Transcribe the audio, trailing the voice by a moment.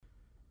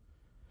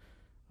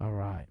All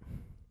right.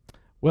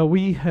 Well,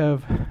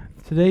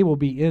 today we'll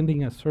be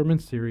ending a sermon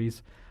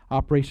series,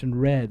 Operation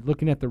Red,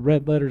 looking at the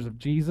red letters of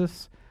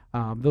Jesus,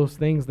 those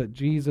things that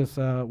Jesus,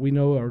 we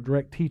know are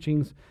direct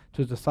teachings to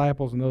his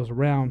disciples and those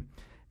around.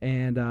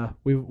 And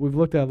we've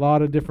looked at a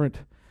lot of different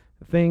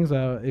things.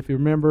 If you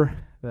remember,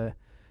 the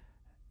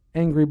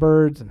Angry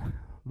Birds and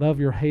love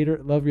your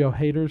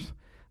haters,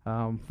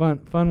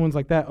 fun ones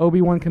like that.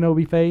 Obi-Wan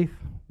Kenobi faith,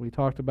 we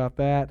talked about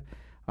that.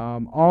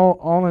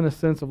 All in a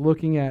sense of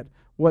looking at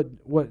what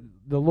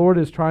the Lord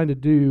is trying to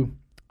do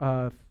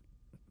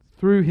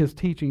through his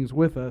teachings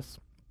with us.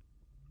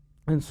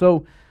 And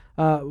so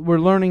we're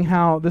learning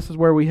how, this is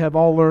where we have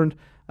all learned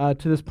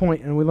to this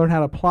point, and we learn how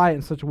to apply it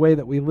in such a way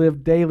that we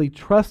live daily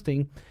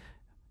trusting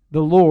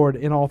the Lord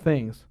in all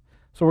things.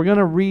 So we're going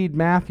to read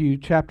Matthew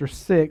chapter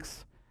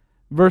 6,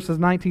 verses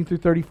 19 through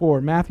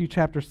 34. Matthew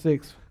chapter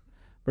 6,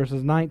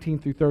 verses 19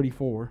 through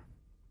 34.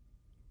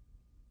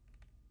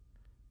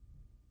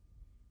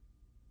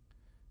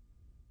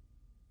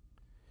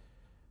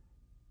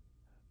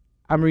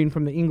 I'm reading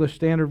from the English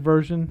Standard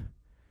Version.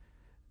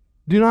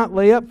 Do not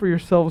lay up for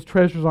yourselves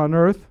treasures on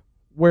earth,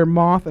 where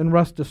moth and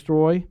rust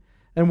destroy,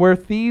 and where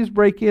thieves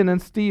break in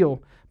and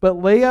steal.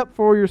 But lay up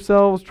for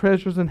yourselves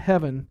treasures in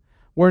heaven,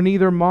 where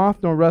neither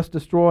moth nor rust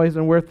destroys,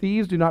 and where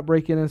thieves do not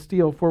break in and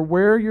steal. For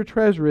where your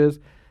treasure is,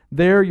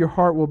 there your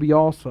heart will be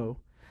also.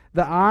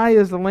 The eye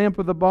is the lamp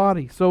of the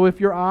body. So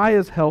if your eye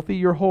is healthy,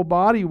 your whole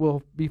body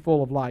will be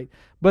full of light.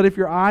 But if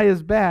your eye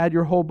is bad,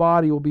 your whole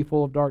body will be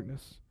full of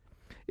darkness.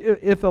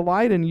 If the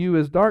light in you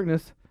is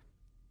darkness,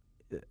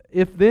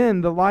 if then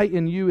the light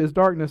in you is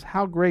darkness,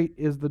 how great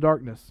is the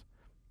darkness?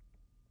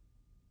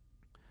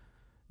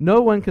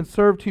 No one can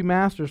serve two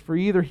masters, for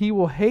either he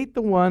will hate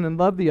the one and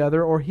love the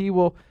other, or he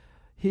will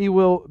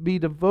be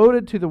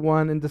devoted to the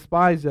one and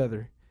despise the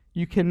other.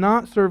 You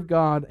cannot serve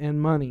God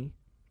and money.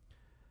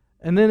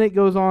 And then it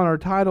goes on, our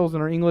titles in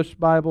our English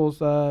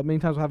Bibles, many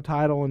times we'll have a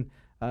title,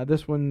 and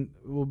this one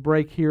will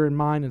break here in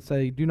mine and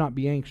say, do not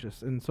be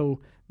anxious. And so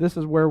this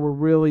is where we're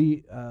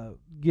really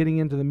getting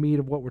into the meat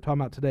of what we're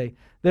talking about today.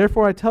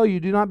 Therefore I tell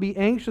you, do not be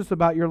anxious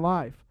about your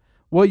life,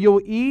 what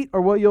you'll eat or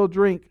what you'll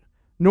drink,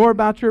 nor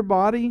about your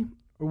body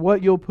or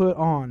what you'll put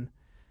on.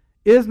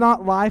 Is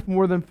not life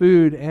more than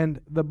food,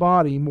 and the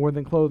body more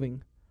than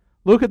clothing?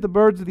 Look at the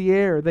birds of the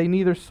air. They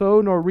neither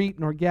sow nor reap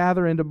nor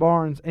gather into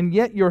barns, and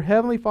yet your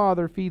heavenly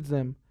Father feeds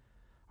them.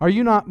 Are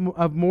you not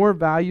of more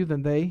value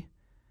than they?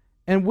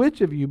 And which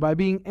of you, by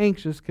being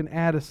anxious, can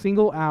add a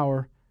single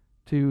hour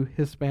to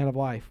his span of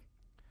life?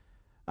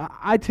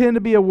 I tend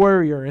to be a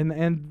worrier,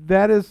 and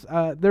that is,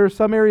 there are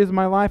some areas of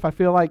my life I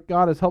feel like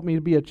God has helped me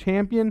to be a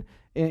champion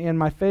in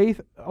my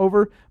faith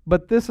over,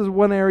 but this is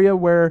one area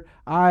where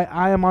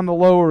I am on the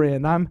lower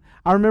end.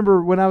 I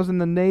remember when I was in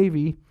the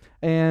Navy,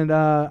 and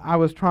I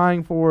was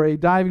trying for a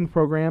diving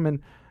program,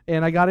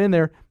 and I got in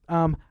there.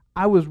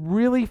 I was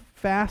really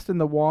fast in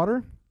the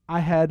water. I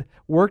had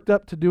worked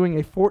up to doing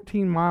a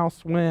 14-mile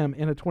swim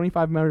in a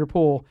 25-meter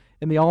pool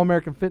in the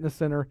All-American Fitness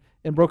Center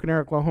in Broken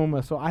Arrow,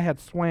 Oklahoma. So I had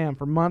swam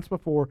for months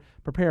before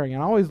preparing,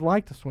 and I always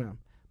liked to swim.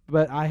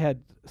 But I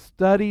had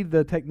studied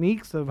the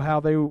techniques of how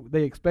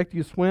they expect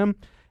you to swim,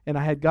 and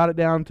I had got it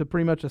down to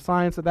pretty much a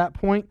science at that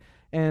point,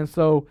 and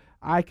so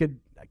I could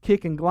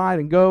kick and glide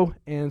and go,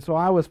 and so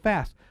I was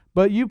fast.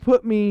 But you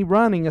put me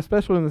running,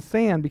 especially in the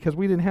sand, because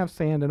we didn't have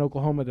sand in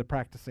Oklahoma to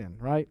practice in,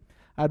 right?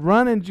 I'd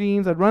run in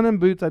jeans, I'd run in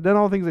boots, I'd done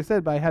all the things they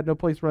said, but I had no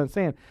place to run in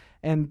sand.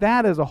 And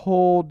that is a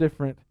whole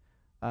different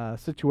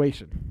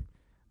situation.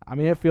 I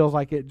mean, it feels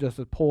like it just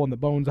is pulling the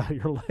bones out of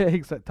your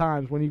legs at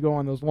times when you go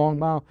on those long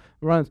mile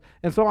runs.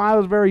 And so I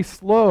was very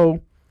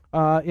slow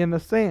in the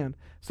sand.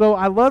 So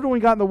I loved when we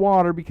got in the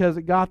water because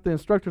it got the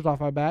instructors off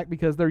my back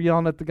because they're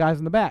yelling at the guys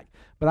in the back.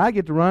 But I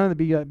get to run and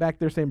be back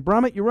there saying,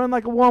 Brummett, you run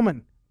like a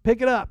woman.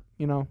 Pick it up.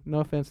 You know, no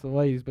offense to the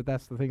ladies, but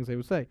that's the things they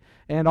would say.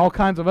 And all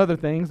kinds of other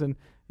things. And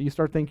you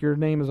start thinking your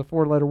name is a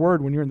four-letter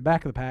word when you're in the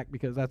back of the pack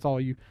because that's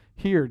all you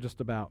hear just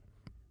about.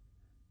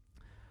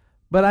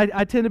 But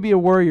I tend to be a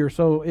worrier.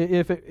 So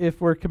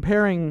if we're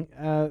comparing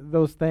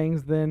those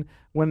things, then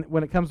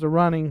when it comes to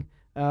running,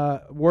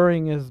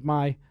 worrying is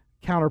my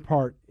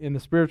counterpart in the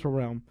spiritual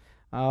realm.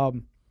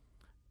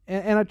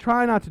 And I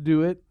try not to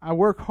do it. I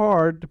work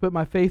hard to put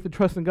my faith and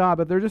trust in God,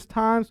 but there are just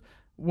times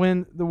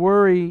when the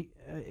worry,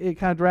 it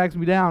kind of drags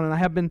me down. And I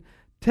have been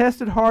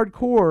tested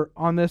hardcore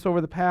on this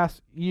over the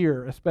past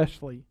year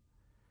especially.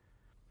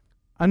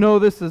 I know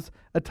this is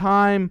a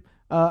time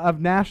of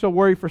national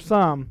worry for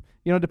some.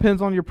 You know, it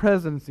depends on your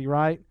presidency,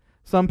 right?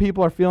 Some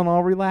people are feeling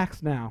all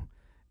relaxed now,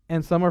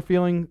 and some are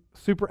feeling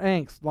super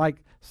angst, like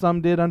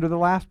some did under the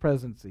last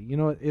presidency. You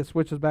know, it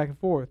switches back and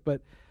forth.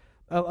 But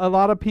a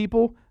lot of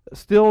people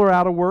still are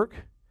out of work,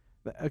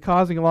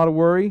 causing a lot of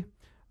worry,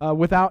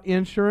 without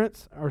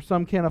insurance, or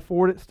some can't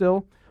afford it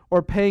still,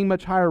 or paying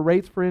much higher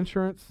rates for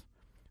insurance.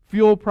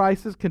 Fuel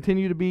prices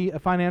continue to be a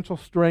financial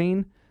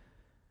strain.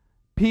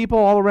 People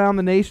all around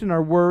the nation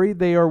are worried.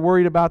 They are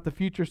worried about the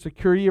future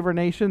security of our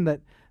nation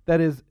that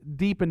is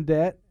deep in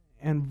debt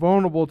and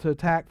vulnerable to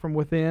attack from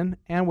within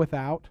and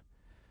without.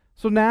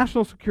 So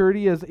national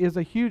security is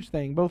a huge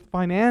thing, both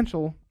our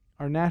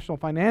national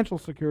financial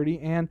security,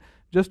 and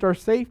just our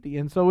safety.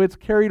 And so it's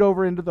carried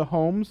over into the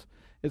homes.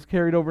 It's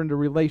carried over into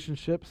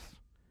relationships.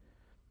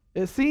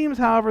 It seems,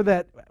 however,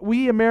 that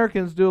we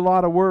Americans do a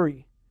lot of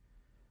worry.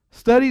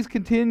 Studies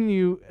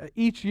continue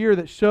each year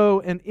that show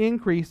an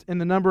increase in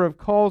the number of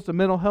calls to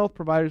mental health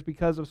providers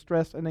because of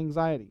stress and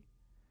anxiety.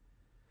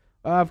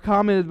 I've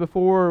commented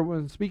before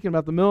when speaking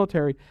about the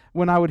military,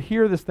 when I would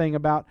hear this thing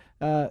about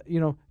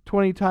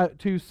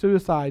 22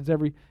 suicides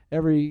every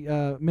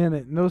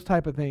minute and those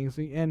type of things,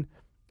 and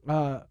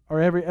or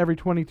every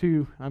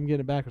 22, I'm getting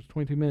it backwards,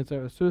 22 minutes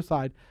of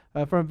suicide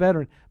from a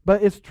veteran.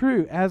 But it's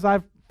true. As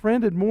I've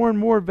friended more and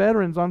more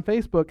veterans on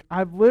Facebook,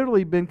 I've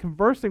literally been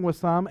conversing with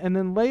some, and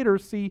then later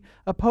see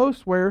a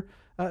post where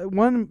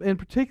one in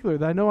particular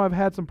that I know I've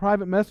had some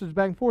private messages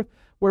back and forth,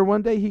 where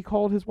one day he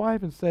called his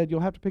wife and said,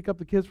 "You'll have to pick up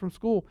the kids from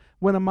school,"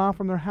 went a mile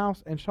from their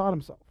house and shot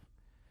himself.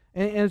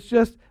 And it's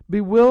just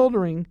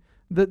bewildering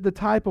the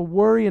type of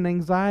worry and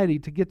anxiety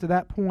to get to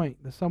that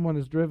point that someone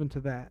is driven to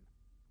that.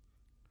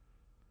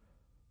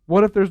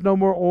 What if there's no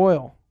more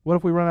oil? What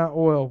if we run out of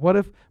oil? What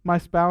if my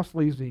spouse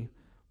leaves me?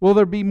 Will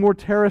there be more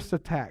terrorist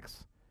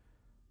attacks?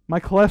 My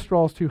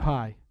cholesterol's too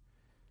high.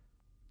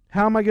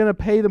 How am I going to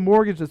pay the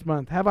mortgage this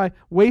month? Have I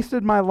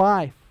wasted my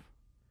life?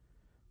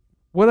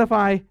 What if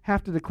I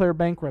have to declare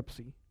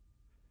bankruptcy?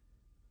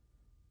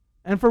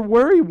 And for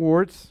worry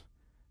warts,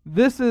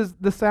 this is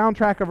the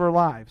soundtrack of our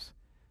lives.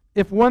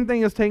 If one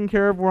thing is taken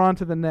care of, we're on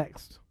to the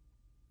next.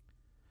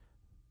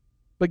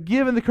 But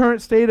given the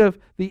current state of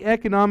the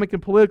economic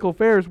and political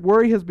affairs,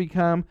 worry has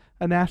become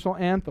a national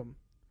anthem.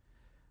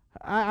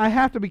 I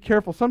have to be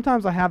careful.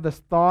 Sometimes I have this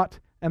thought,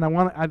 and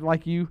I'd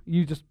like you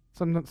just,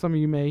 some of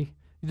you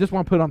just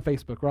want to put it on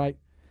Facebook, right?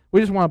 We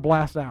just want to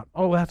blast out.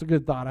 Oh, that's a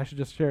good thought. I should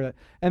just share that.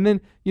 And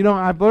then,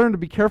 I've learned to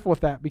be careful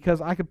with that,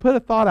 because I could put a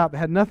thought out that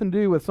had nothing to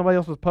do with somebody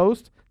else's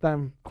post that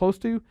I'm close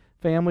to,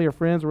 family or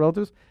friends or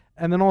relatives,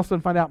 and then all of a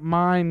sudden find out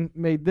mine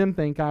made them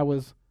think I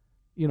was,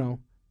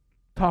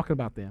 talking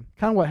about them.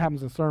 Kind of what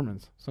happens in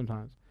sermons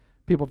sometimes.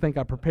 People think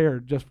I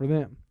prepared just for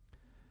them.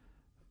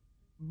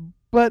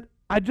 But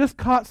I just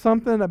caught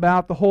something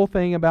about the whole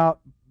thing about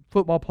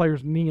football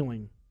players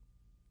kneeling,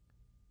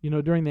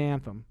 during the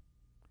anthem.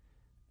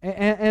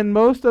 And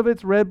most of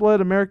it's red blood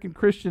American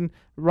Christian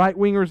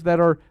right-wingers that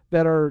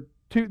are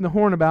tooting the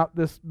horn about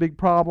this big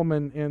problem.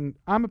 And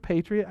I'm a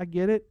patriot. I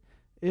get it.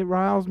 It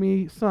riles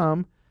me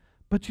some.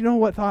 But you know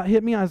what thought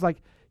hit me? I was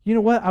like, you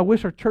know what? I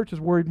wish our church is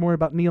worried more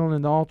about kneeling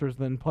in the altars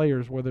than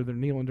players, whether they're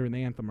kneeling during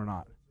the anthem or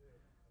not.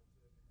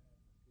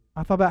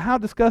 I thought about how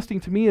disgusting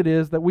to me it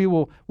is that we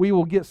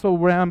will get so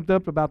ramped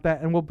up about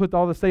that, and we'll put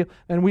all this say,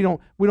 and we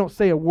don't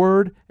say a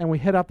word, and we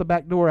head out the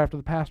back door after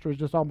the pastor has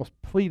just almost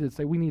pleaded,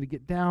 say we need to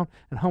get down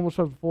and humble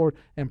ourselves before the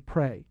Lord and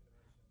pray.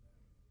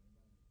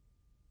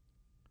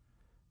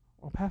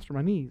 Well, Pastor,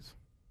 my knees.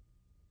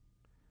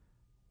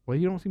 Well,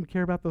 you don't seem to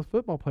care about those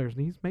football players'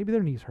 knees. Maybe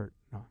their knees hurt.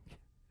 No.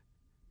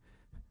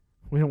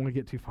 We don't want to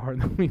get too far in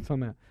the weeds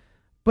on that.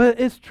 But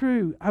it's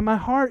true. My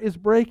heart is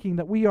breaking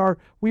that we are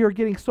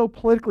getting so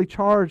politically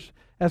charged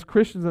as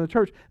Christians in the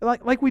church.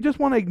 Like we just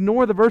want to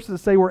ignore the verses that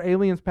say we're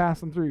aliens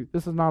passing through.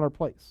 This is not our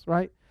place,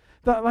 right?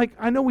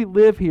 I know we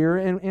live here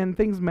and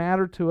things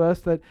matter to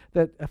us that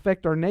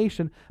affect our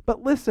nation.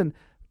 But listen,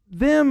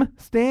 them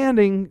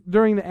standing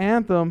during the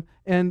anthem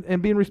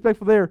and being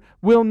respectful there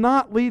will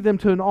not lead them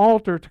to an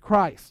altar to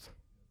Christ.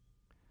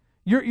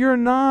 You're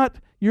not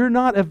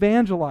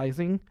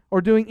evangelizing or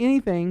doing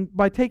anything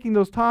by taking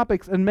those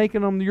topics and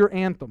making them your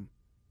anthem.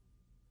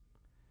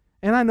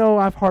 And I know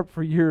I've harped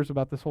for years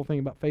about this whole thing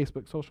about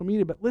Facebook, social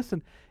media, but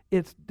listen,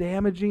 it's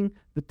damaging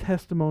the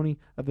testimony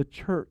of the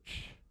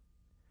church.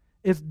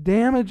 It's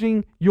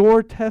damaging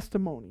your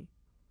testimony.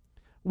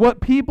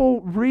 What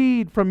people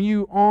read from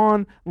you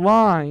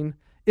online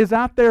is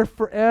out there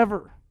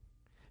forever.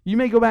 You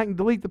may go back and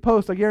delete the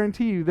post. I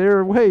guarantee you there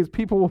are ways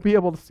people will be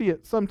able to see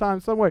it sometime,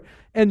 somewhere.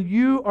 And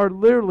you are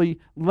literally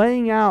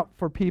laying out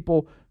for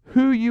people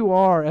who you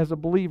are as a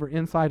believer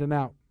inside and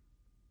out.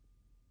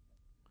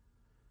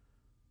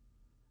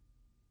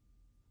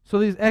 So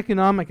these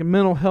economic and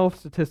mental health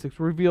statistics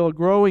reveal a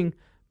growing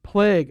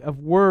plague of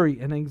worry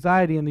and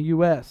anxiety in the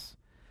U.S.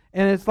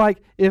 And it's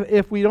like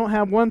if we don't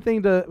have one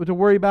thing to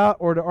worry about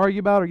or to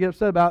argue about or get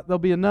upset about, there'll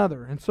be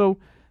another. And so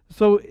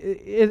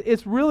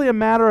it's really a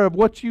matter of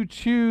what you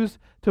choose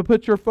to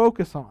put your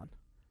focus on.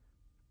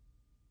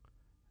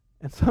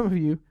 And some of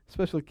you,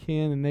 especially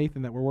Ken and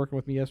Nathan that were working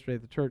with me yesterday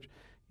at the church,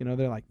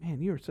 they're like,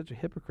 man, you are such a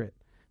hypocrite.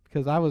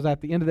 Because I was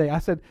at the end of the day, I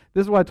said,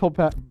 this is what I told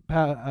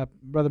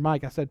Brother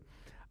Mike. I said,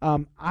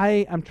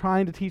 I am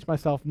trying to teach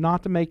myself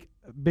not to make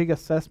big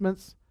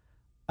assessments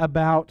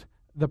about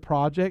the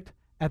project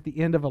at the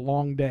end of a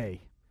long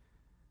day.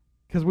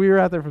 Because we were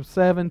out there from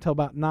 7 till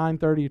about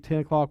 9:30 or 10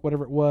 o'clock,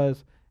 whatever it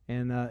was,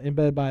 and in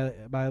bed by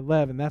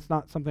 11. That's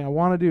not something I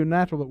want to do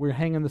natural, but we were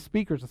hanging the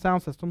speakers, the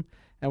sound system,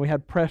 and we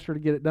had pressure to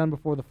get it done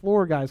before the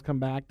floor guys come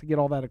back to get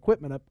all that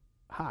equipment up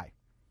high.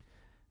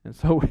 And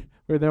so we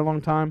were there a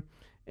long time.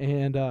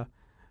 And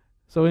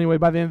so anyway,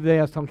 by the end of the day,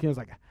 I was telling Ken, I was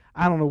like,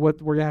 I don't know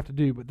what we're going to have to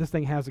do, but this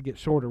thing has to get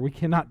shorter. We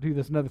cannot do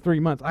this another 3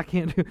 months. I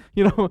can't do,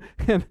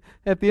 and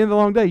at the end of the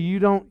long day, you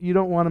don't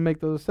want to make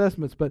those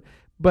assessments.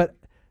 But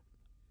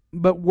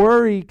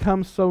worry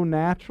comes so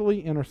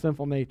naturally in our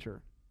sinful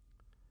nature.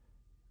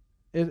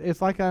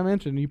 It's like I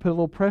mentioned, you put a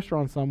little pressure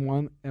on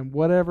someone, and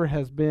whatever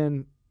has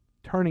been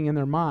turning in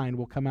their mind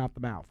will come out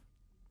the mouth.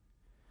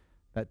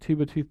 That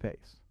tube of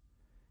toothpaste.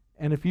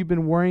 And if you've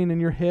been worrying in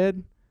your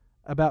head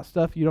about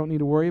stuff you don't need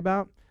to worry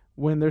about,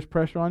 when there's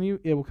pressure on you,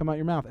 it will come out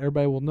your mouth.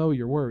 Everybody will know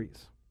your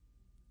worries.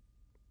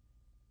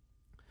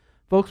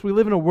 Folks, we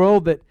live in a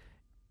world that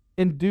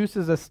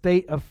induces a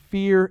state of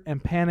fear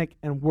and panic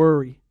and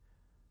worry.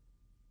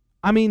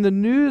 I mean, the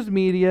news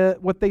media,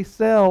 what they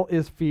sell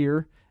is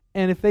fear.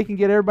 And if they can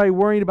get everybody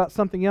worrying about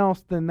something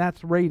else, then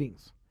that's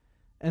ratings.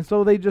 And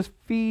so they just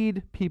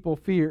feed people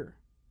fear.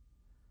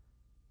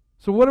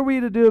 So what are we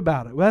to do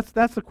about it? Well,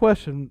 that's the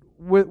question.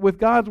 With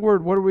God's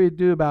Word, what are we to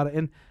do about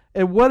it?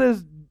 And what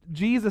does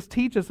Jesus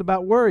teach us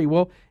about worry?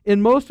 Well,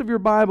 in most of your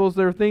Bibles,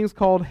 there are things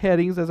called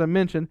headings, as I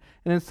mentioned.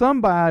 And in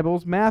some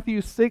Bibles, Matthew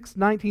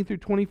 6:19 through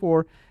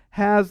 24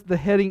 has the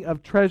heading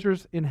of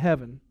treasures in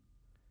heaven.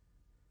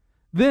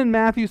 Then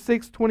Matthew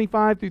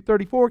 6:25 through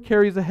 34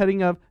 carries the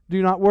heading of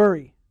do not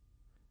worry.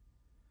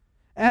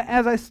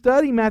 As I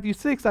study Matthew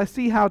 6, I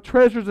see how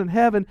treasures in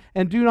heaven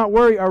and do not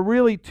worry are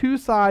really two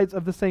sides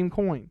of the same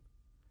coin.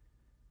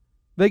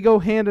 They go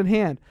hand in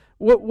hand.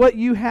 What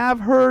you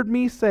have heard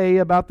me say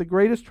about the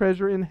greatest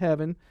treasure in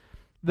heaven,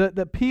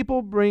 the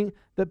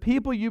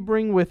people you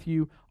bring with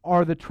you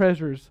are the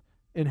treasures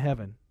in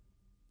heaven.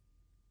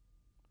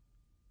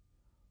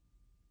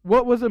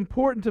 What was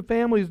important to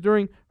families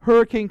during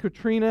Hurricane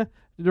Katrina,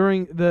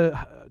 during the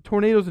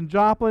tornadoes in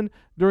Joplin,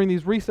 during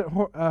these recent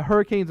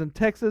hurricanes in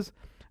Texas,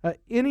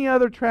 any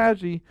other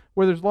tragedy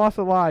where there's loss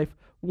of life,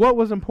 what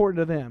was important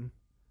to them?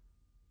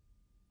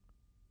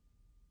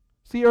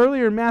 See,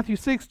 earlier in Matthew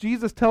 6,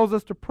 Jesus tells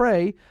us to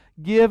pray,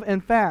 give,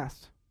 and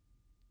fast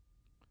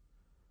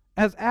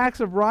as acts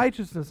of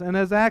righteousness and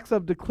as acts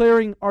of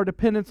declaring our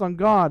dependence on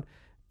God,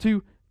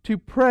 to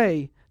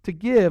pray, to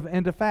give,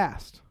 and to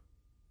fast.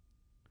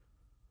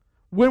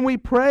 When we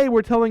pray,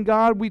 we're telling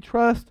God we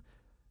trust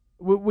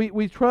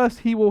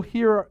He will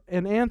hear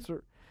and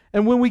answer.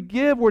 And when we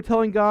give, we're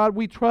telling God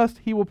we trust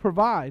He will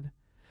provide.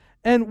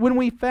 And when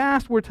we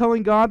fast, we're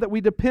telling God that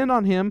we depend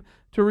on Him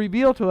to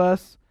reveal to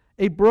us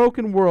a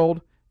broken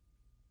world,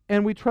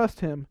 and we trust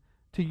Him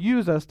to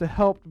use us to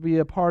help be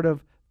a part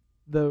of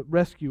the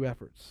rescue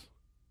efforts.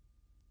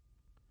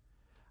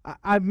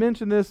 I've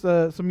mentioned this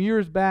some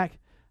years back,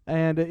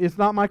 and it's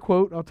not my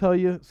quote. I'll tell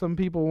you, some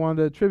people wanted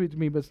to attribute to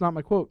me, but it's not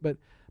my quote.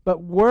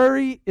 But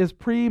worry is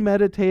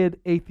premeditated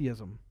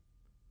atheism.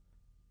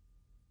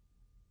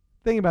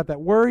 Think about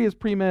that. Worry is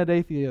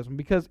premeditated atheism,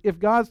 because if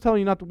God's telling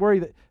you not to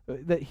worry,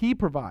 that He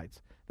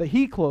provides, that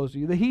He clothes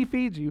you, that He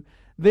feeds you,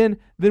 then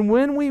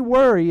when we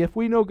worry, if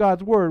we know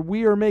God's Word,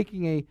 we are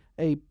making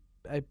a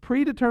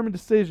predetermined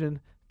decision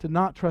to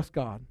not trust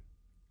God,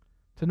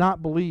 to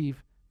not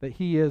believe that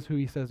He is who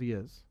He says He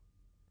is.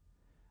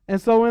 And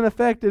so in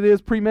effect, it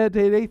is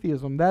premeditated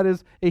atheism. That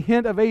is a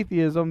hint of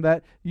atheism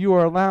that you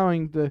are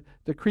allowing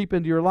to creep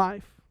into your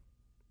life.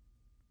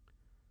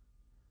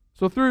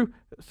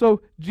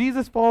 So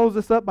Jesus follows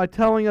this up by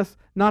telling us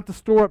not to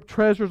store up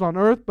treasures on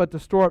earth, but to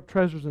store up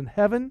treasures in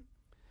heaven.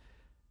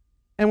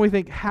 And we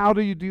think, how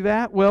do you do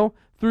that? Well,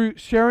 through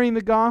sharing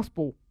the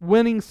gospel,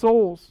 winning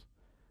souls,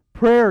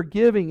 prayer,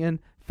 giving, and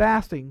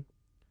fasting.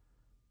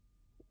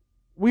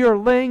 We are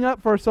laying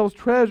up for ourselves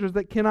treasures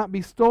that cannot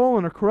be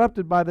stolen or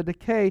corrupted by the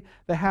decay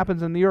that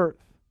happens in the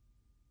earth.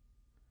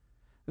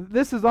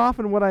 This is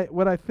often what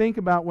I think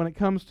about when it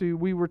comes to,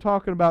 we were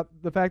talking about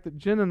the fact that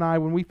Jen and I,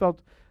 when we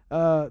felt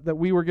that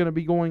we were going to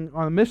be going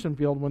on a mission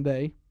field one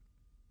day,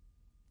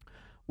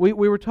 we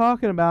were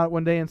talking about it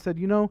one day and said,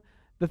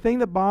 the thing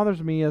that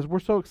bothers me is we're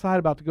so excited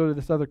about to go to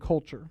this other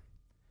culture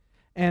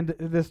and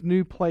this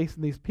new place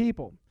and these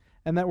people,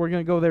 and that we're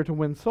going to go there to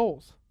win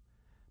souls.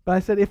 But I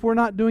said, if we're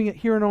not doing it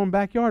here in our own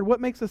backyard,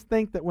 what makes us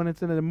think that when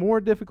it's in a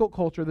more difficult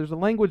culture, there's a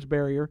language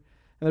barrier,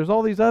 and there's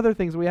all these other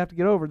things we have to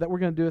get over, that we're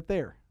going to do it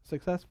there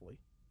successfully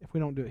if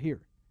we don't do it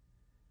here?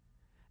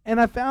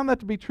 And I found that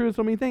to be true of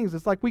so many things.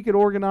 It's like we could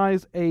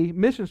organize a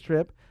missions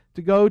trip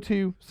to go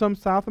to some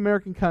South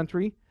American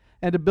country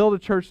and to build a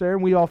church there,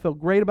 and we all feel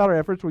great about our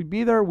efforts. We'd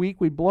be there a week,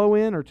 we'd blow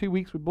in, or 2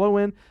 weeks, we'd blow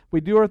in,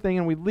 we'd do our thing,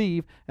 and we'd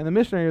leave, and the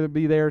missionary would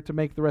be there to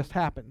make the rest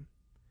happen.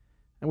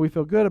 And we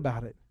feel good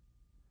about it.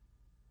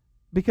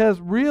 Because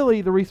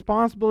really, the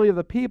responsibility of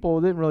the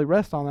people didn't really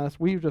rest on us.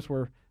 We just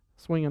were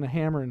swinging a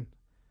hammer and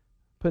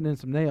putting in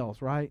some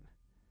nails, right?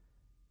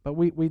 But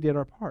we did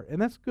our part, and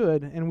that's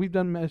good. And I've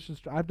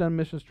done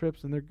missions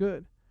trips, and they're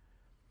good.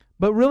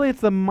 But really,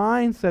 it's the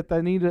mindset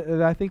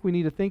that I think we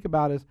need to think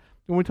about is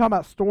when we talk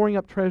about storing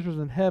up treasures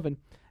in heaven,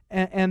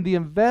 and the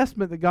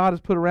investment that God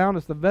has put around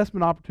us, the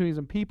investment opportunities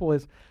in people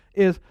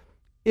is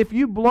if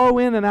you blow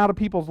in and out of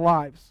people's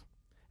lives,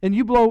 and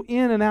you blow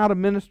in and out of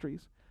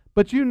ministries,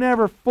 but you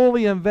never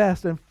fully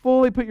invest and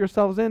fully put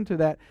yourselves into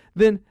that,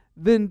 then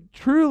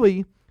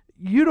truly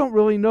you don't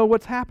really know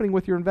what's happening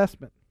with your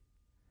investment.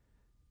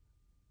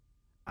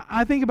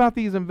 I think about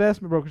these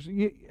investment brokers.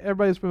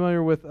 Everybody's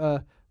familiar with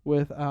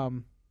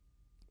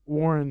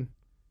Warren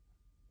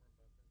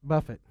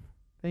Buffett.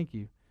 Thank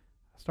you.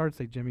 I started to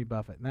say Jimmy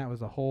Buffett, and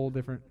that's a whole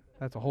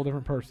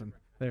different person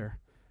there.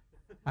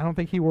 I don't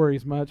think he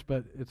worries much,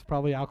 but it's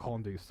probably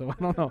alcohol-induced, so I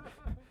don't know.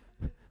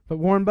 But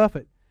Warren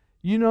Buffett,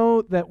 you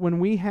know that when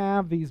we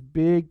have these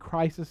big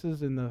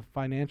crises in the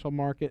financial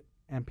market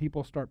and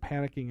people start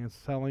panicking and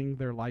selling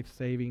their life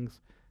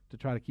savings to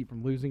try to keep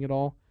from losing it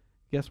all,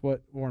 guess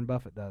what Warren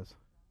Buffett does?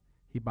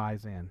 He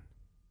buys in.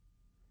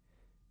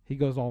 He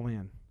goes all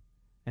in,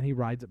 and he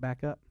rides it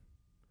back up.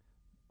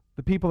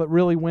 The people that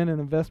really win in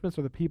investments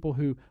are the people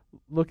who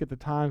look at the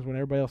times when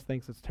everybody else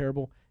thinks it's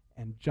terrible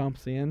and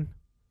jumps in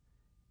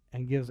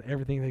and gives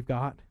everything they've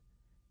got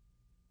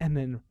and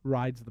then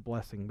rides the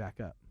blessing back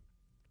up.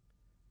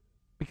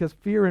 Because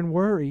fear and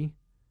worry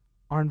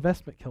are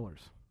investment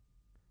killers.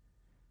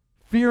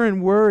 Fear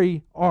and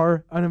worry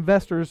are an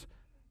investor's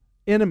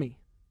enemy.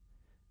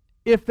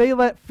 If they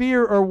let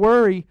fear or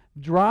worry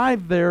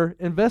drive their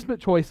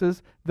investment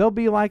choices, they'll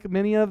be like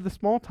many of the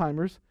small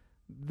timers.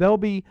 They'll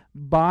be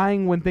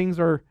buying when things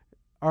are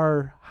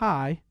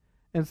high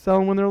and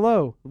selling when they're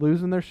low,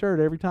 losing their shirt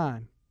every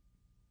time.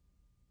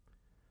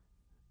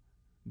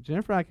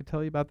 Jennifer, I could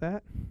tell you about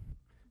that.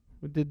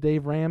 We did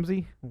Dave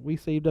Ramsey. We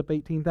saved up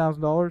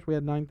 $18,000. We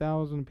had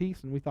 $9,000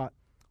 apiece, and we thought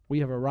we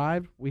have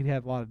arrived. We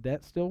had a lot of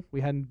debt still.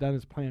 We hadn't done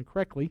his plan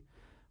correctly.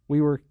 We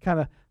were kind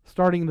of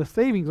starting the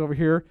savings over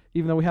here,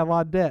 even though we had a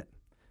lot of debt.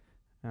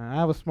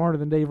 I was smarter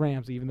than Dave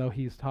Ramsey, even though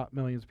he's taught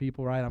millions of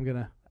people. Right? I'm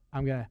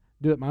gonna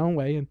do it my own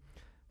way. And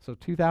so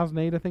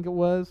 2008, I think it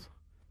was.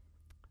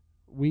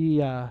 We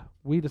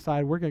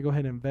decided we're gonna go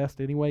ahead and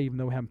invest anyway, even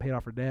though we haven't paid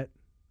off our debt.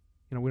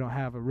 You know, we don't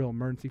have a real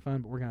emergency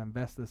fund, but we're going to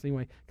invest this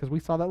anyway because we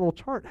saw that little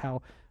chart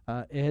how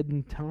Ed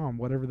and Tom,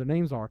 whatever their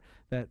names are,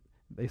 that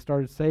they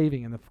started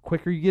saving, and the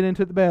quicker you get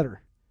into it, the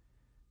better.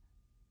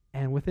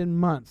 And within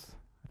months,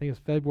 I think it was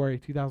February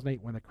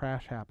 2008 when the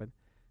crash happened,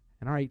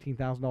 and our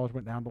 $18,000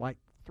 went down to like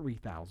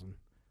 $3,000.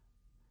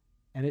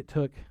 And it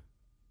took,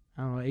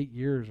 8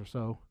 years or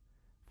so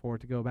for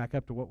it to go back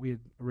up to what we had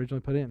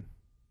originally put in.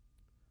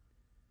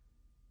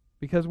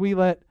 Because we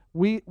let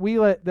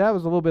that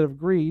was a little bit of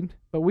greed,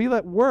 but we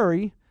let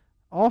worry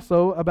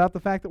also about the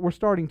fact that we're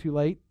starting too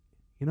late.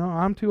 You know,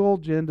 I'm too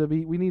old, Jen,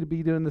 we need to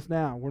be doing this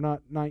now. We're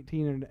not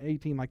 19 and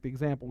 18 like the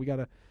example. We got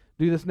to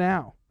do this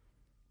now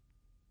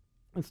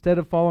instead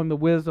of following the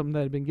wisdom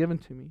that had been given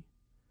to me.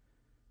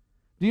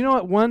 Do you know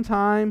at one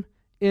time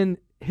in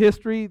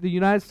history, the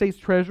United States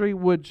Treasury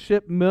would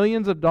ship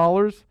millions of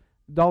dollar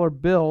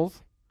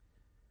bills,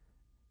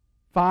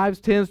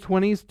 5s, 10s,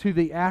 20s, to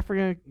the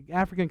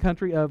African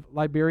country of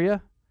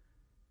Liberia?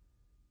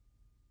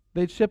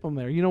 They'd ship them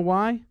there. You know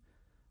why?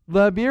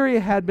 Liberia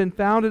had been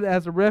founded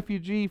as a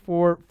refugee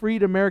for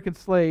freed American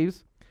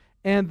slaves,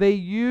 and they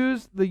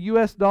used the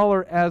U.S.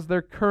 dollar as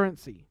their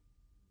currency.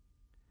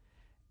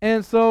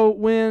 And so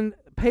when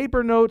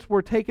paper notes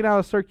were taken out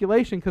of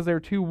circulation because they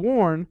were too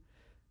worn,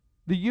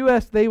 the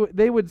U.S., they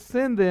would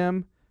send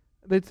some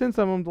of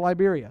them to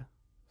Liberia.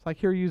 It's like,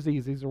 here, use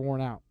these. These are worn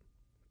out.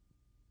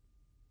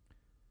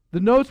 The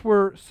notes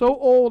were so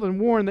old and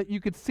worn that you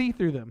could see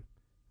through them.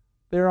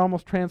 They were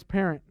almost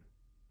transparent.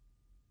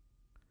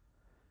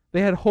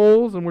 They had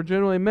holes and were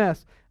generally a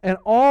mess. And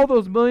all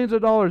those millions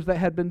of dollars that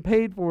had been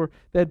paid for,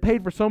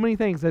 so many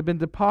things, they'd been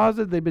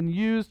deposited, they'd been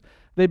used,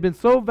 they'd been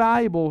so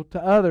valuable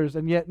to others,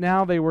 and yet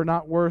now they were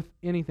not worth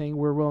anything.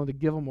 We're willing to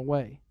give them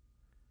away.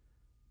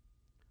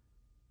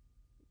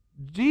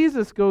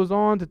 Jesus goes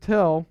on to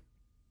tell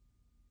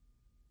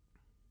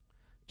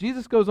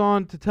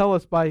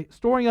us by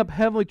storing up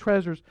heavenly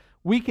treasures,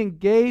 we can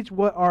gauge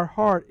what our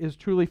heart is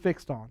truly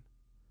fixed on.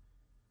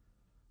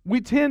 We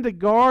tend to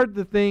guard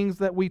the things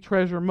that we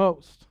treasure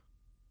most.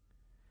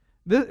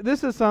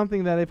 This is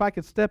something that if I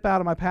could step out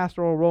of my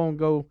pastoral role and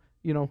go,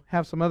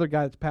 have some other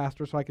guy that's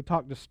pastor so I could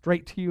talk just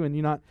straight to you and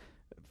you not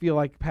feel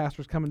like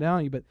pastor's coming down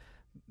on you. But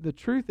the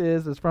truth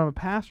is from a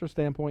pastor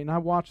standpoint, and I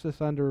watched this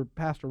under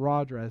Pastor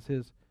Roger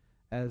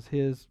as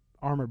his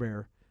armor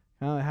bearer.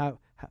 How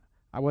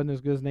I wasn't as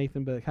good as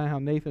Nathan, but kind of how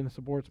Nathan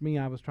supports me,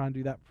 I was trying to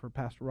do that for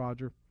Pastor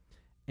Roger.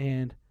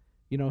 And,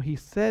 he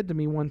said to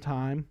me one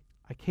time,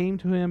 I came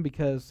to him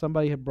because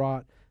somebody had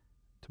brought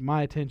to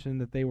my attention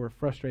that they were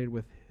frustrated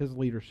with his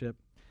leadership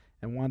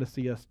and wanted to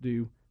see us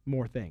do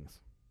more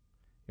things.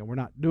 We're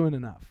not doing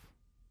enough.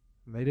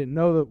 They didn't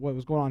know that what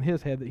was going on in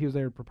his head, that he was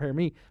there to prepare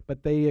me,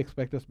 but they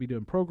expect us to be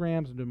doing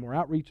programs and doing more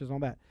outreaches and all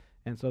that.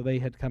 And so they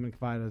had to come and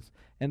confide us.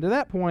 And to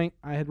that point,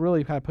 I had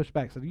really kind of pushed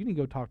back. Said, you need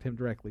to go talk to him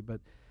directly.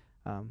 But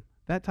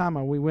that time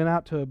we went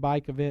out to a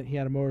bike event. He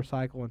had a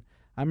motorcycle. And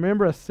I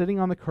remember us sitting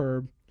on the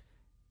curb.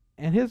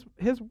 And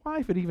his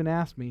wife had even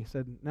asked me,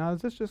 said, now,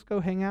 does this just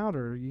go hang out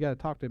or you got to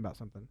talk to him about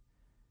something?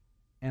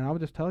 And I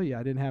would just tell you,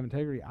 I didn't have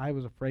integrity. I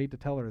was afraid to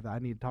tell her that I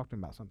needed to talk to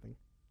him about something.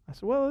 I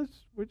said, well,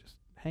 we're just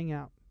hang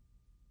out.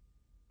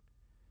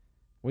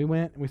 We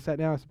went and we sat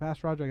down. I said,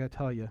 Pastor Roger, I got to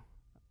tell you.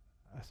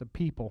 I said,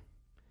 people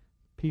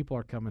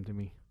are coming to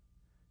me.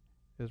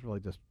 It's really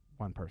just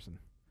one person.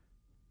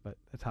 But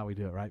that's how we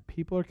do it, right?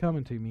 People are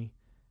coming to me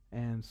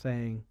and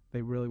saying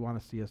they really want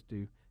to see us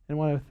do. And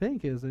what I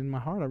think is, in my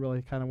heart, I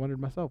really kind of wondered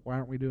myself, why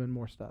aren't we doing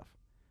more stuff?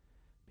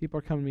 People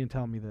are coming to me and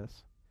telling me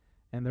this.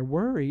 And they're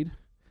worried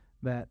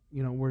that,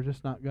 we're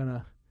just not going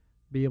to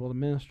be able to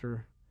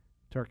minister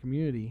to our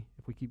community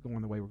if we keep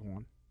going the way we're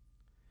going.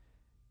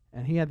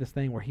 And he had this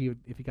thing where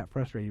if he got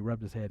frustrated, he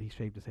rubbed his head. He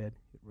shaved his head.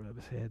 He rubbed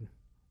his head.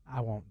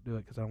 I won't do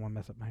it because I don't want to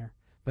mess up my hair.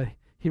 But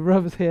he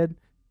rubbed his head,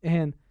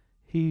 and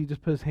he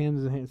just put his hands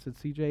in his hand and said,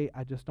 CJ,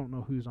 I just don't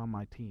know who's on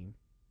my team.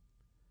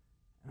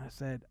 And I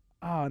said,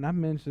 and I've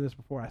mentioned this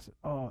before. I said,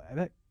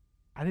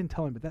 I didn't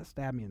tell him, but that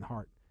stabbed me in the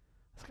heart.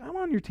 I said, I'm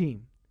on your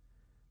team.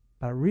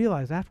 But I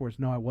realized afterwards,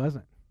 no, I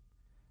wasn't.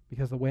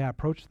 Because the way I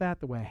approached that,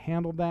 the way I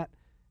handled that,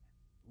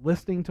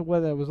 listening to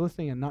what I was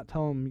listening and not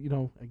telling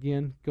him,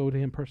 again, go to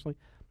him personally,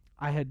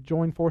 I had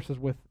joined forces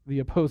with the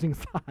opposing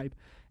side,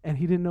 and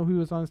he didn't know who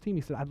was on his team.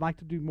 He said, I'd like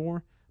to do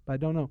more, but I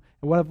don't know.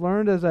 And what I've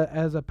learned as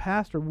a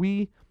pastor,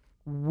 we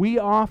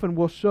often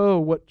will show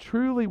what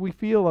truly we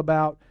feel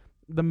about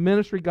the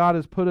ministry God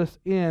has put us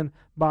in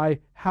by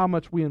how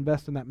much we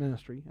invest in that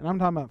ministry. And I'm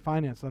talking about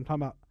finances. I'm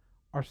talking about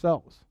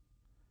ourselves.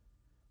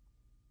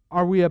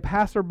 Are we a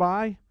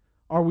passerby?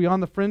 Are we on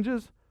the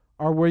fringes?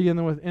 Or are we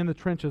in the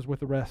trenches with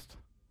the rest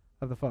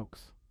of the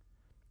folks?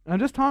 And I'm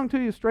just talking to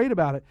you straight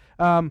about it.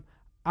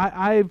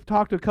 I've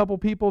talked to a couple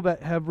people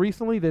that have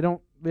recently, they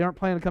aren't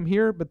planning to come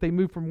here, but they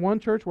moved from one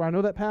church where I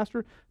know that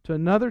pastor to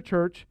another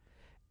church.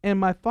 And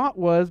my thought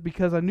was,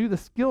 because I knew the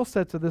skill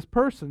sets of this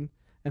person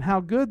and how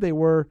good they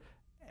were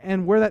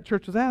and where that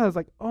church was at, I was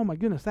like, oh my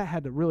goodness, that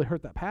had to really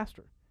hurt that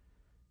pastor.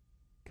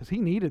 Because he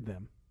needed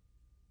them.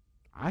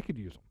 I could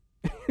use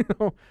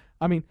them.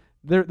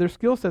 Their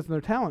skill sets and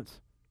their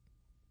talents.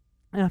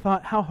 And I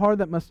thought how hard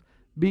that must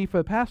be for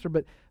the pastor.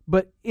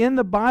 But in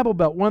the Bible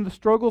Belt, one of the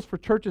struggles for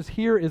churches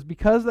here is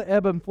because of the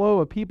ebb and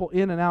flow of people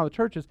in and out of the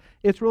churches,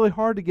 it's really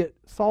hard to get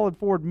solid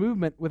forward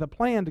movement with a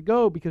plan to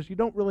go because you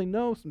don't really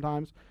know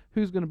sometimes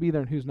who's going to be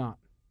there and who's not.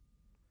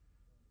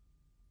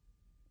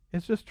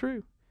 It's just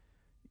true.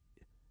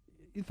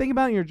 You think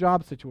about it in your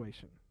job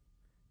situation.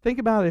 Think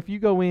about it if you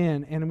go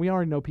in, and we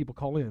already know people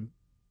call in,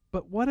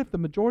 but what if the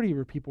majority of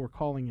your people were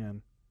calling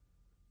in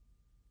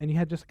and you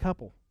had just a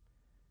couple?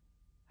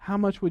 How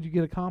much would you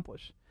get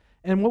accomplished?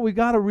 And what we've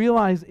got to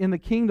realize in the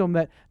kingdom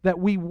that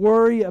we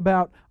worry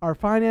about our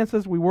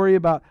finances, we worry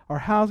about our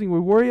housing, we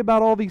worry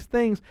about all these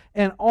things,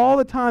 and all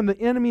the time the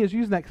enemy is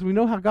using that because we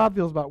know how God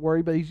feels about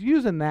worry, but he's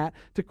using that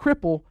to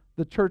cripple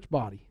the church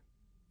body.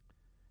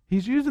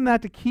 He's using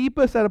that to keep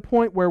us at a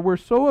point where we're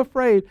so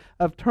afraid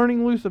of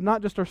turning loose of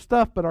not just our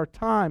stuff, but our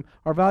time,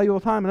 our valuable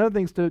time and other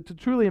things to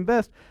truly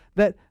invest,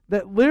 that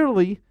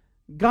literally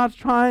God's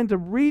trying to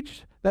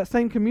reach that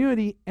same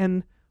community,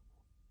 and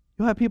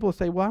you'll have people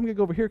say, well, I'm going to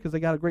go over here because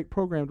they got a great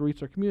program to reach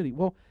their community.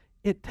 Well,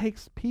 it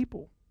takes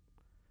people.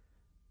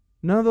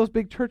 None of those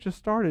big churches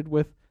started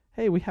with,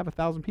 hey, we have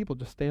 1,000 people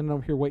just standing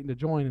over here waiting to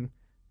join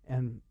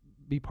and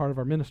be part of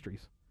our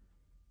ministries.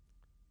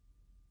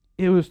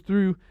 It was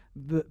through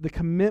the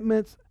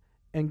commitments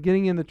and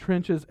getting in the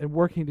trenches and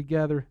working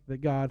together that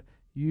God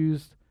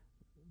used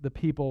the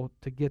people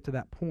to get to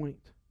that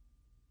point.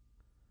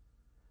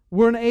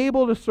 We're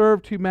unable to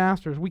serve two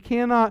masters. We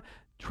cannot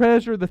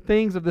treasure the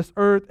things of this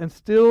earth and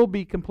still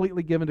be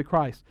completely given to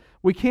Christ.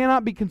 We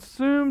cannot be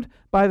consumed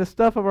by the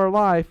stuff of our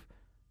life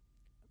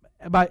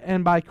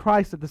by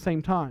Christ at the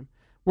same time.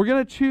 We're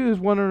going to choose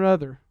one or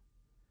another.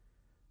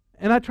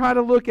 And I try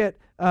to look at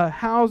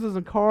houses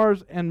and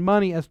cars and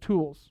money as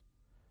tools.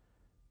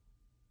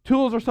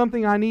 Tools are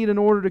something I need in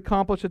order to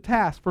accomplish a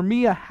task. For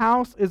me, a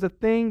house is a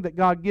thing that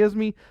God gives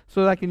me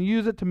so that I can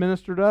use it to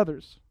minister to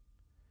others.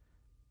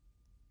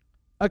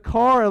 A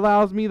car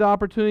allows me the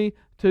opportunity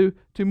to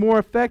more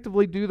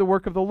effectively do the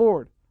work of the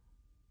Lord.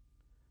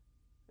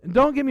 And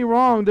don't get me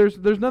wrong, there's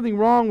nothing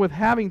wrong with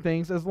having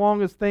things as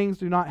long as things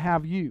do not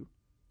have you.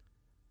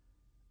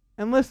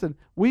 And listen,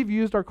 we've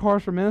used our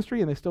cars for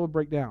ministry and they still would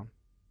break down.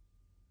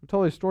 I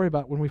told you a story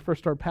about when we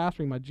first started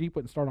pastoring, my Jeep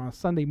wouldn't start on a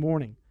Sunday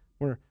morning,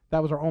 where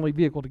that was our only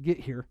vehicle to get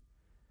here.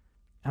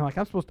 And I'm like,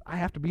 I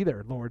have to be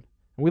there, Lord.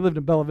 And we lived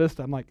in Bella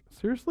Vista. I'm like,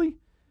 seriously?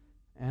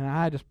 And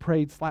I just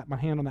prayed, slapped my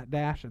hand on that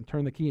dash, and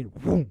turned the key, and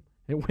boom,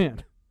 it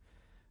went.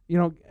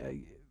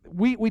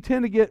 We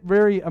tend to get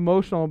very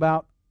emotional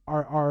about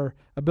our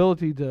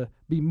ability to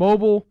be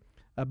mobile,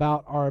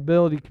 about our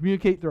ability to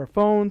communicate through our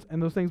phones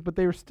and those things, but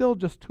they are still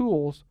just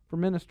tools for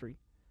ministry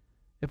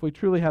if we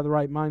truly have the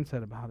right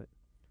mindset about it.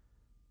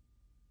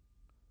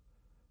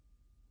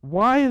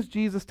 Why is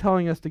Jesus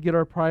telling us to get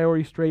our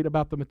priorities straight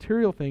about the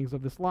material things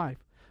of this life?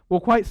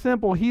 Well, quite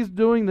simple. He's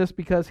doing this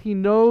because he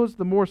knows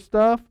the more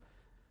stuff,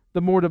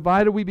 the more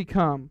divided we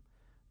become,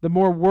 the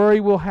more worry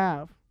we'll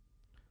have.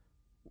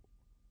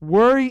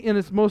 Worry in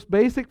its most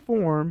basic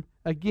form,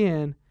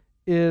 again,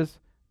 is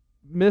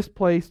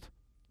misplaced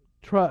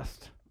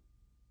trust.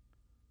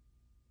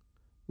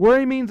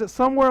 Worry means that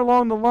somewhere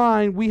along the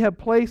line we have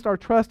placed our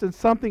trust in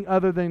something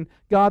other than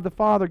God the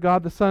Father,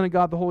 God the Son, and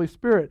God the Holy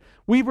Spirit.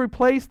 We've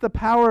replaced the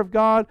power of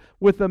God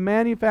with the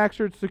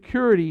manufactured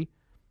security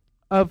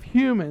of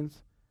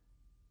humans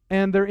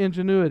and their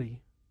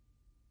ingenuity.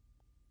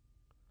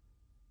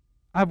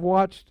 I've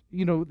watched,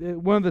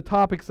 one of the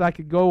topics I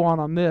could go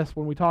on this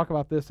when we talk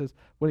about this is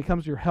when it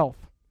comes to your health.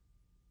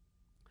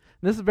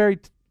 And this is very,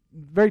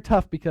 very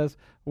tough because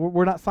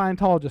we're not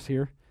Scientologists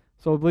here.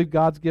 So I believe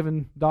God's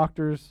given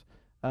doctors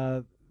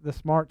the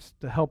smarts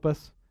to help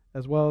us,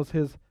 as well as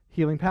His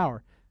healing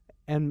power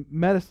and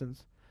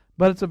medicines.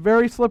 But it's a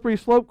very slippery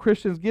slope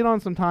Christians get on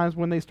sometimes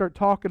when they start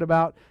talking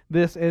about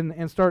this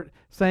and start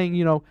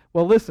saying,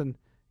 well, listen,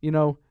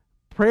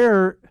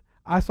 prayer.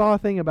 I saw a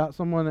thing about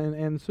someone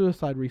and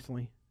suicide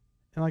recently.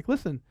 And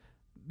listen,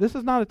 this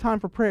is not a time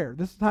for prayer.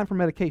 This is a time for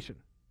medication.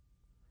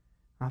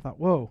 I thought,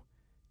 whoa,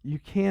 you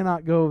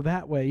cannot go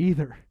that way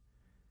either.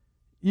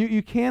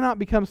 You cannot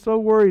become so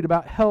worried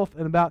about health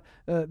and about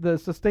the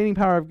sustaining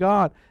power of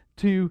God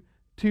to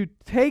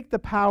take the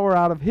power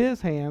out of His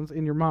hands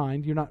in your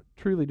mind. You're not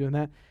truly doing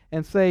that.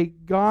 And say,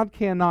 God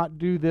cannot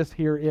do this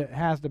here. It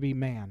has to be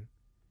man.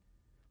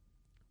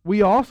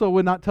 We also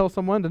would not tell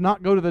someone to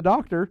not go to the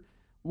doctor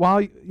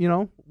while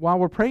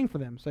we're praying for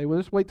them. Say, well,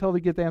 just wait till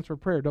they get the answer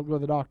of prayer. Don't go to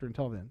the doctor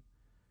until then.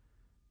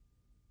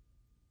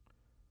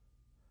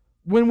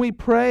 When we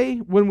pray,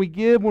 when we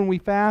give, when we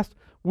fast,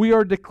 we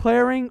are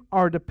declaring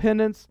our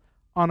dependence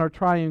on our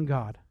triune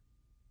God.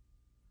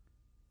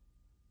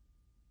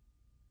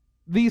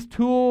 These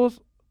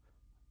tools,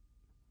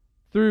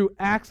 through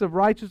acts of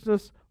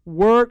righteousness,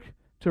 work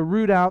to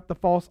root out the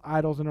false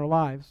idols in our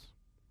lives.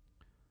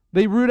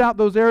 They root out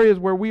those areas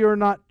where we are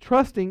not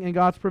trusting in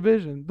God's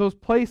provision, those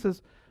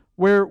places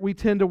where we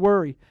tend to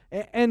worry.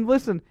 And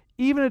listen,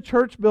 even a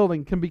church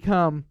building can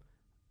become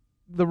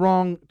the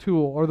wrong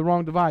tool or the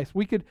wrong device.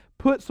 We could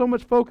put so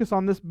much focus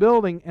on this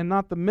building and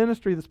not the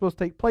ministry that's supposed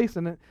to take place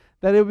in it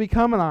that it would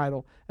become an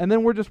idol. And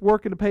then we're just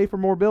working to pay for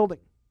more building.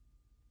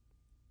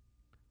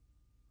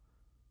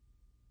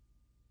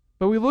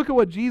 But we look at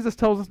what Jesus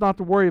tells us not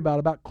to worry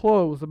about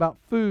clothes, about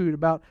food,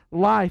 about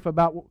life,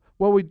 about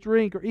what we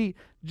drink or eat.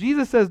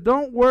 Jesus says,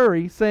 don't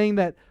worry, saying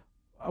that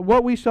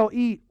what we shall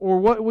eat or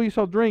what we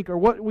shall drink or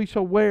what we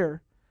shall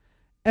wear.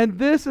 And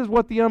this is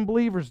what the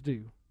unbelievers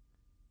do,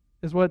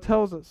 is what it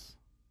tells us.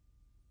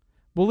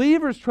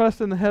 Believers trust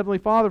in the Heavenly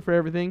Father for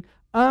everything.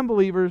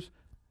 Unbelievers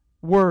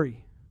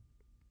worry.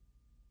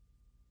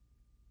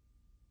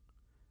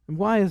 And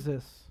why is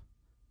this?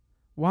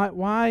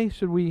 Why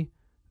should we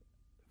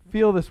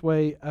feel this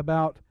way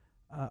about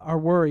our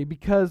worry?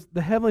 Because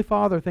the Heavenly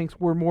Father thinks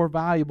we're more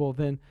valuable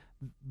than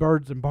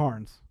birds and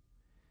barns.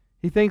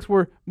 He thinks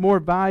we're more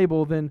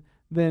valuable than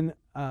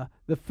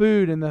the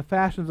food and the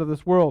fashions of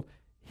this world.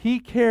 He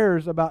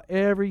cares about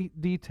every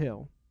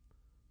detail.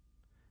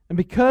 And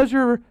because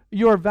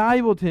you are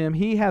valuable to Him,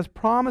 He has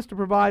promised to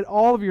provide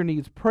all of your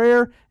needs.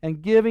 Prayer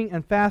and giving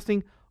and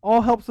fasting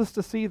all helps us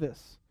to see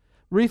this.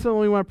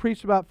 Recently, when I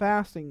preached about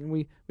fasting, and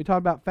we talked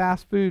about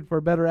fast food for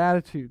a better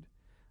attitude,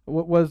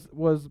 what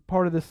was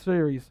part of this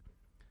series.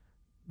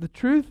 The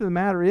truth of the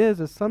matter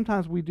is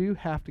sometimes we do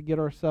have to get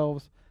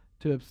ourselves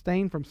to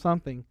abstain from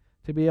something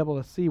to be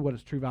able to see what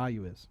its true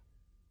value is.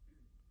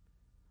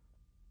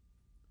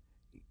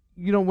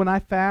 When I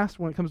fast,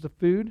 when it comes to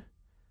food,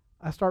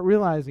 I start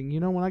realizing,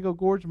 when I go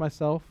gorge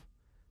myself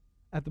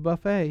at the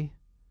buffet,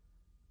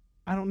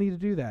 I don't need to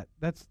do that.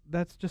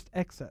 That's just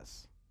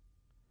excess.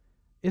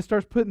 It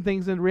starts putting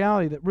things into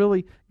reality that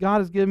really God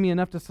has given me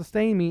enough to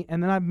sustain me,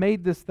 and then I've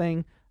made this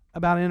thing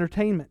about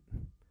entertainment.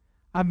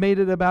 I've made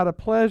it about a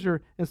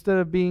pleasure instead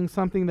of being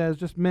something that is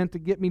just meant to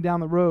get me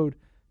down the road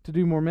to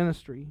do more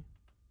ministry.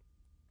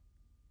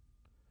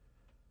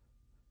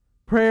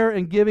 Prayer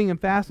and giving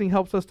and fasting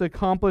helps us to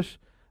accomplish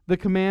the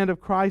command of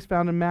Christ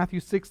found in Matthew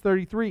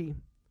 6:33.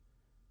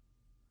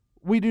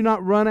 We do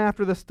not run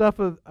after the stuff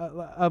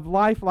of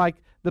life like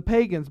the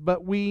pagans,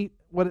 but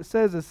what it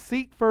says is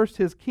seek first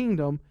His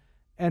kingdom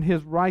and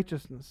His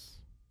righteousness.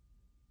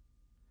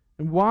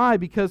 And why?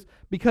 Because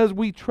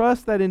we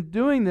trust that in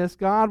doing this,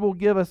 God will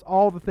give us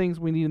all the things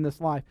we need in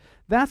this life.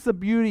 That's the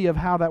beauty of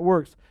how that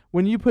works.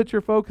 When you put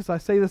your focus, I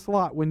say this a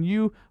lot, when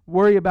you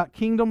worry about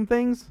kingdom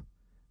things,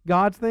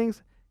 God's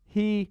things,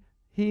 He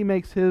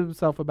makes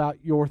Himself about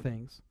your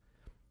things.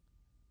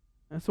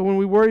 And so when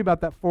we worry about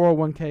that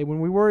 401k,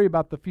 when we worry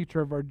about the future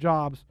of our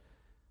jobs,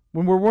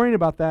 when we're worrying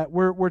about that,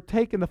 we're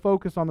taking the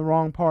focus on the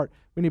wrong part.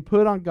 We need to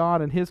put it on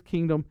God and His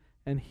kingdom,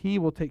 and He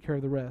will take care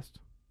of the rest.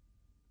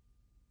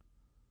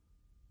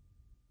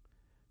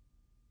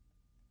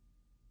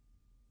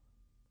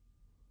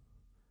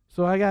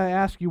 So I got to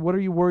ask you, what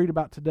are you worried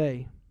about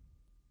today?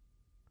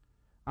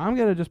 I'm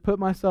going to just put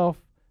myself,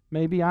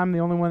 maybe I'm the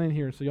only one in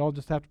here, so y'all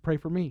just have to pray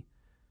for me.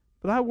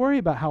 But I worry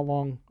about how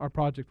long our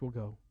project will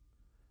go.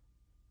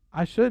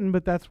 I shouldn't,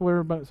 but that's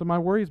where some of my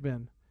worry's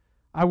been.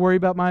 I worry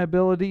about my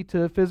ability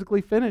to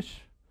physically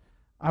finish.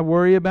 I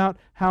worry about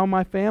how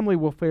my family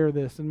will fare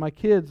this and my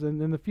kids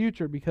and in the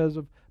future because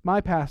of my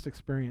past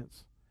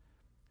experience.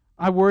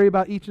 I worry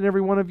about each and every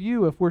one of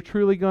you if we're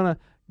truly going to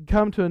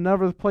come to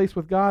another place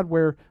with God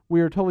where we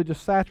are totally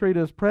just saturated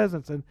in His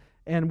presence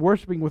and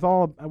worshiping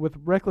with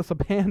reckless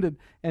abandon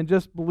and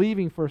just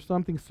believing for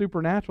something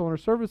supernatural in our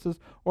services,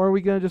 or are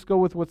we going to just go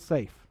with what's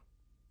safe?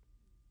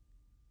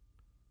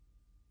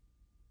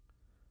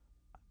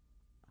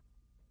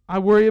 I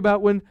worry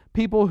about when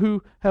people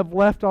who have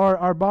left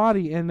our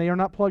body and they are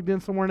not plugged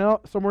in somewhere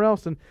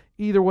else, and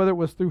either whether it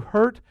was through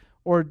hurt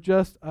or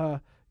just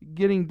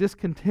getting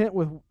discontent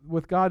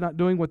with God not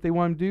doing what they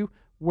want Him to do,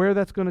 where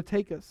that's going to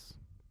take us.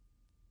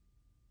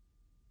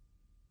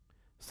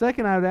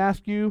 Second, I would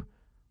ask you,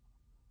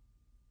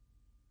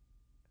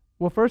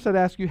 first I'd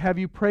ask you, have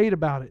you prayed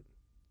about it?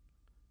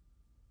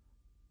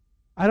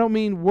 I don't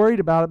mean worried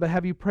about it, but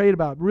have you prayed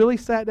about it? Really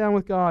sat down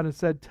with God and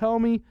said, tell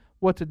me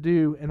what to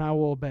do and I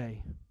will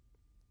obey.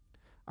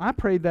 I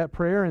prayed that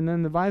prayer, and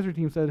then the advisory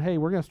team said, hey,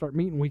 we're going to start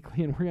meeting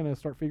weekly, and we're going to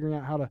start figuring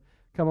out how to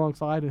come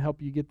alongside and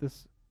help you get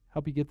this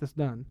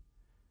done.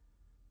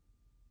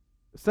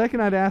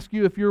 Second, I'd ask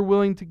you if you're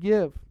willing to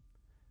give.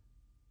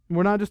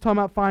 We're not just talking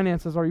about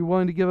finances. Are you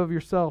willing to give of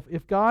yourself?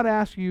 If God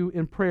asks you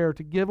in prayer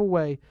to give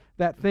away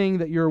that thing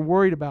that you're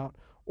worried about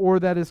or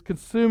that is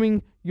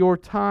consuming your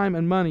time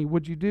and money,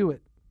 would you do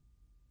it?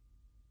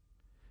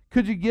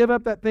 Could you give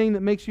up that thing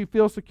that makes you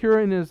feel secure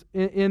in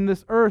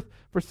this earth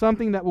for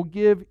something that will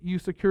give you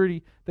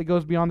security that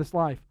goes beyond this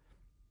life?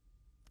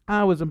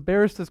 I was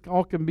embarrassed as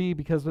all can be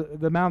because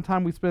the amount of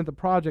time we spent at the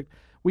project,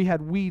 we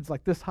had weeds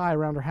like this high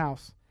around our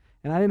house.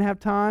 And I didn't have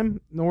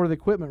time nor the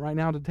equipment right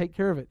now to take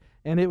care of it.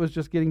 And it was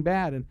just getting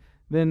bad. And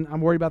then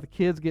I'm worried about the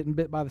kids getting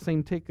bit by the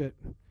same tick that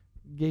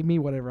gave me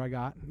whatever I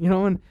got.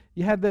 And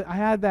I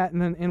had that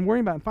and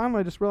worrying about it. And finally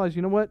I just realized,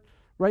 you know what?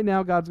 Right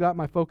now God's got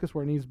my focus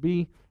where it needs to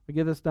be. We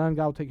get this done,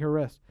 God will take care of the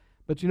rest.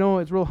 But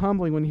it's real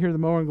humbling when you hear the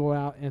mower go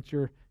out and it's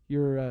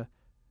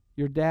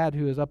your dad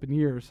who is up in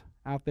years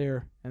out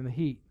there in the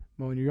heat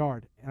mowing your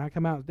yard. And I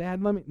come out,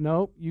 Dad,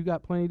 no, you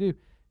got plenty to do.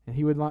 And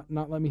he would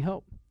not let me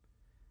help.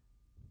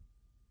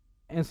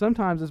 And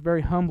sometimes it's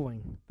very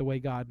humbling the way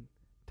God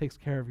takes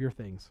care of your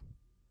things.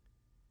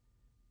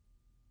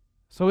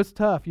 So it's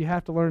tough. You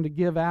have to learn to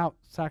give out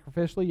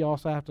sacrificially. You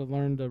also have to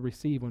learn to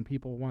receive when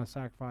people want to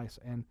sacrifice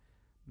and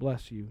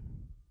bless you.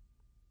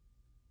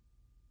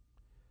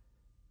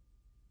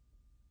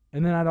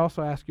 And then I'd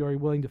also ask you, are you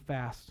willing to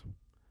fast?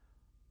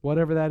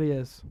 Whatever that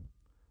is.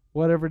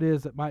 Whatever it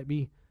is that might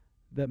be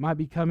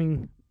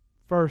coming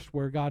first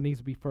where God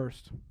needs to be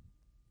first.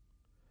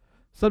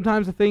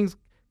 Sometimes the things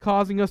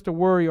causing us to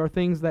worry are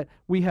things that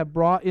we have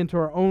brought into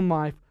our own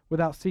life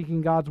without seeking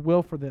God's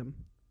will for them.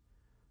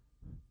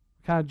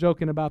 Kind of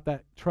joking about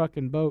that truck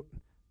and boat,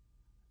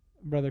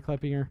 Brother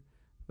Kleppinger,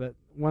 that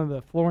one of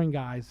the flooring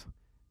guys,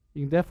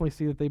 you can definitely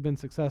see that they've been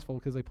successful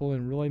because they pull in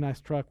a really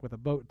nice truck with a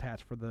boat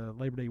attached for the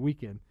Labor Day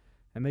weekend.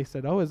 And they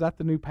said, oh, is that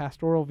the new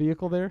pastoral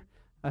vehicle there?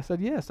 I said,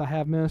 yes, I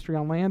have ministry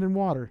on land and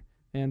water.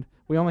 And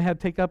we only had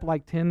to take up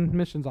like 10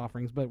 missions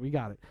offerings, but we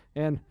got it.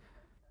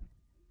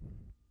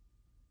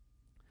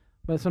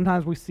 But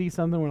sometimes we see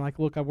something, we're like,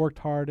 look, I worked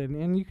hard,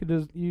 and you could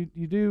just, you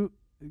do,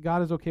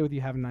 God is okay with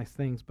you having nice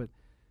things, but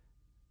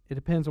it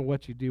depends on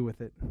what you do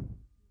with it.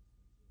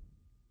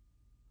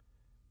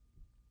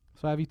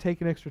 So have you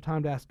taken extra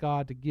time to ask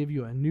God to give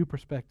you a new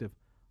perspective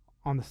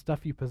on the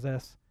stuff you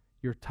possess,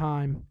 your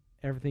time,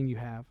 everything you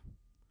have?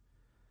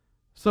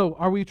 So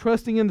are we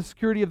trusting in the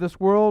security of this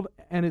world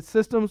and its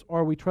systems,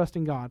 or are we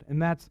trusting God?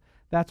 And that's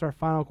our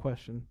final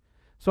question.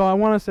 So I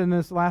want us in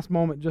this last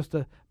moment just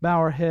to bow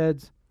our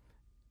heads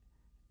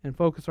and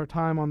focus our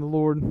time on the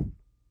Lord.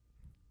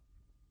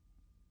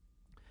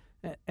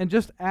 And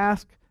just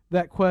ask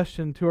that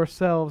question to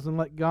ourselves and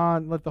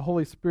let the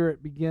Holy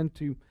Spirit begin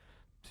to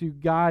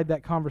guide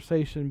that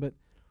conversation. But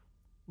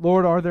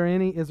Lord,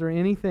 is there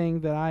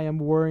anything that I am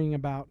worrying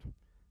about,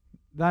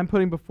 that I'm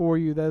putting before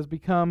you, that has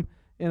become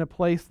in a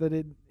place that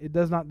it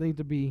does not need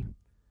to be,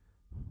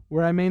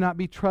 where I may not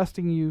be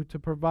trusting you to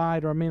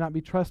provide, or I may not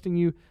be trusting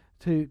you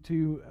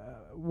to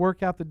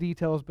work out the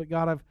details, but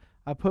God,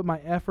 I've put my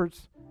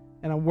efforts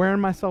and I'm wearing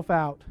myself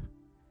out.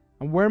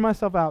 I'm wearing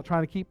myself out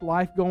trying to keep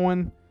life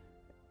going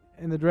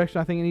in the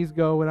direction I think it needs to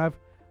go, and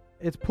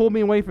it's pulled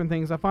me away from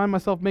things. I find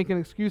myself making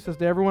excuses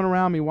to everyone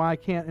around me why I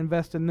can't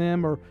invest in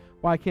them, or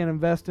why I can't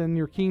invest in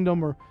your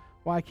kingdom, or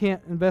why I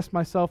can't invest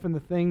myself in the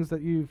things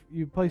that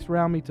you've placed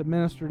around me to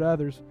minister to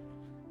others.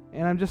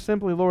 And I'm just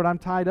simply, Lord, I'm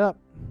tied up.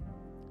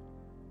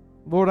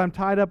 Lord, I'm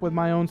tied up with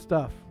my own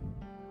stuff.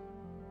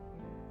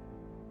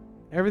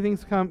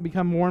 Everything's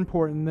become more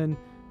important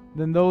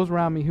than those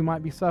around me who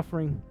might be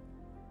suffering.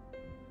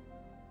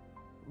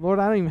 Lord,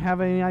 I don't even have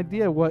any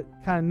idea what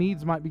kind of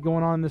needs might be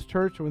going on in this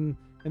church or in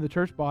the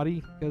church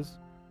body, because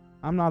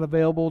I'm not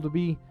available to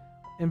be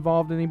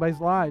involved in anybody's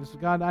lives.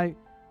 God, I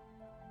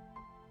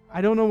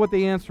don't know what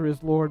the answer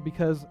is, Lord,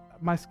 because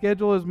my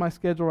schedule is my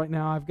schedule right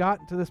now. I've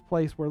gotten to this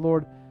place where,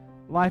 Lord,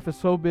 life is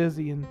so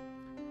busy, and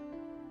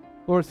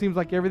Lord, it seems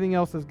like everything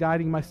else is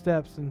guiding my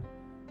steps, and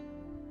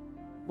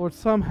Lord,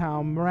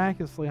 somehow,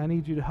 miraculously, I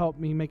need you to help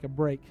me make a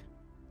break.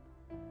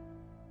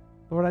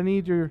 Lord, I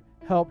need your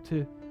help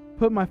to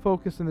put my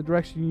focus in the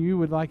direction you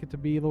would like it to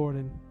be, Lord.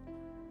 And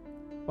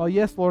well,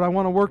 yes, Lord, I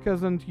want to work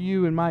as unto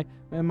you in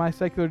my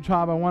secular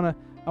job. I want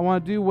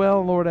to do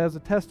well, Lord, as a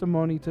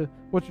testimony to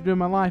what you're doing in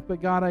my life.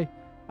 But God,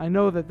 I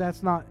know that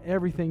that's not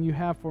everything you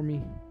have for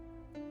me.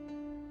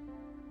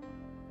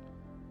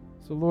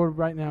 So, Lord,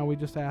 right now we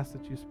just ask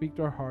that you speak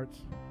to our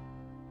hearts.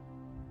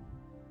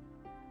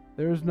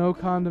 There is no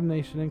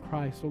condemnation in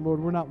Christ. So, Lord,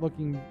 we're not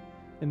looking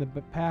in the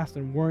past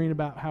and worrying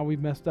about how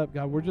we've messed up,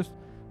 God. We're just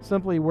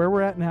simply where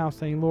we're at now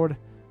saying, Lord,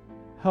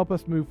 help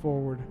us move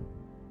forward.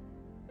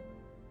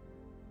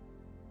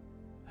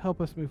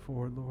 Help us move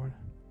forward, Lord.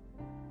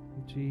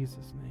 In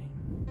Jesus'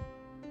 name.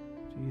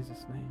 In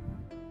Jesus' name.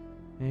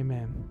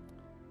 Amen.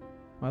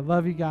 I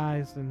love you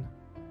guys, and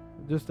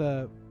just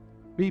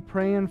be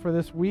praying for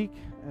this week,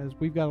 as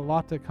we've got a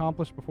lot to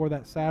accomplish before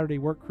that Saturday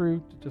work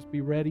crew. To just be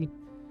ready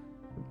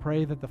and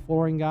pray that the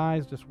flooring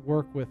guys just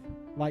work with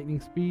lightning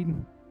speed,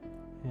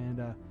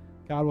 and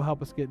God will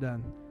help us get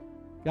done.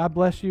 God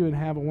bless you, and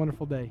have a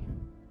wonderful day.